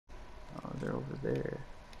they're over there.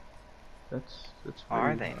 That's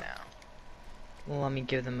Are they now? Well, let me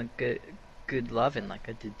give them a good loving like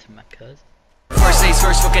I did to my cousin. First things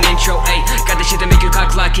first, fucking intro, ayy. Got the shit that make you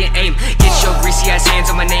cock, lock, and aim. Get your greasy ass hands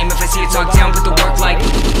on my name. If I see it, talk down, put the work like.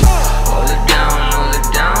 Hold it down, hold it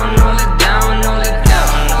down, hold it down, hold it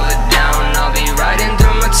down, hold it down. I'll be riding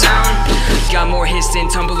through my town. Got more hits than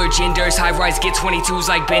Tumblr genders. High rise, get 22s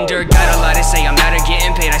like Bender. Got a lot to say, I'm out of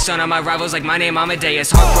getting paid. I stun on my rivals like my name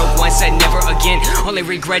Amadeus. Heart broke once, said never again. Only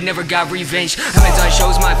regret, never got revenge. Haven't done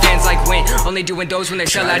shows, my fans like when. Only doing those when they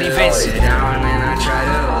sell out events. Hold it down, man, I try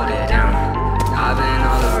to hold it down. I've been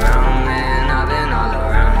all around, man, I've been all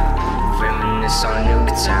around. Reminisce on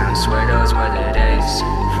Nuketown, swear those were the days.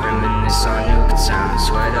 Reminisce on Nuketown,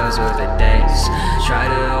 swear those were the days.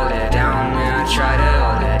 Try to hold it down, man, I try to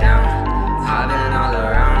hold it down. I've been all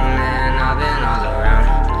around, man, I've been all around.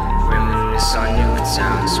 Reminisce on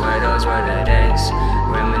Nuketown, swear those were the days.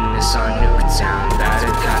 Reminisce on Nuketown,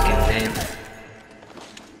 battered cock and name.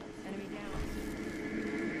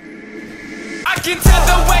 I can tell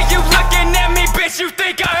the way you looking at me, bitch, you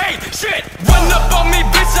think I ain't shit. Run up on me,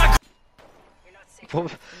 bitch, I...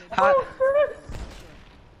 How?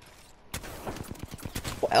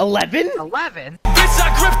 11? 11? Bitch, I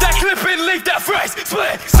grip that clip and leave that phrase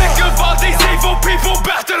split. Sick of all these evil people,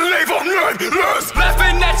 about to leave them nameless.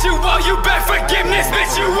 Laughing at you while you beg forgiveness,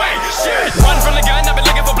 bitch, you ain't shit. Run from the gun, I've been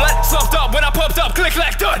looking for blood. Slumped up when I pumped up, click,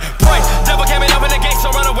 clack, done. Pray, devil came in, open the gate, so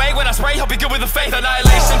run away when I spray. Hope you good with the faith,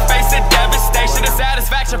 annihilation, face it, devastation, the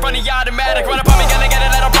satisfaction from the automatic. Run up on me, gonna get a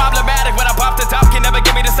little problematic. When I pop the top, can never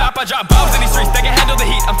get me to stop. I drop bombs in these streets, they can handle the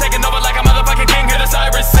heat. I'm taking over like a motherfucking king, hear the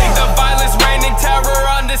sirens sing. The violence raining terror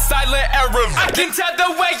on this silent era. I can tell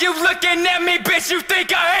the way you looking at me, bitch, you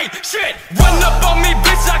think I ain't shit. Run up on me,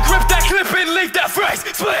 bitch, I grip that clip and leave that phrase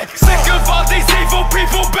split. Sick of all these evil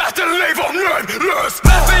people, about to leave them nameless.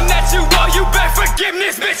 Laughing at you while you beg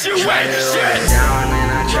forgiveness, bitch, you ain't shit. Hold it down, man,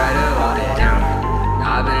 I try to hold it down.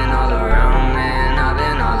 I've been all around, man, I've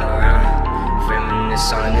been all around.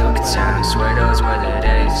 Reminisce on Nuketown, swear those were the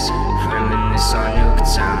days. Reminisce on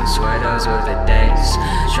Nuketown, swear those were the days.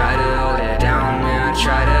 Try to hold it down, man, I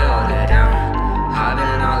try to hold it down.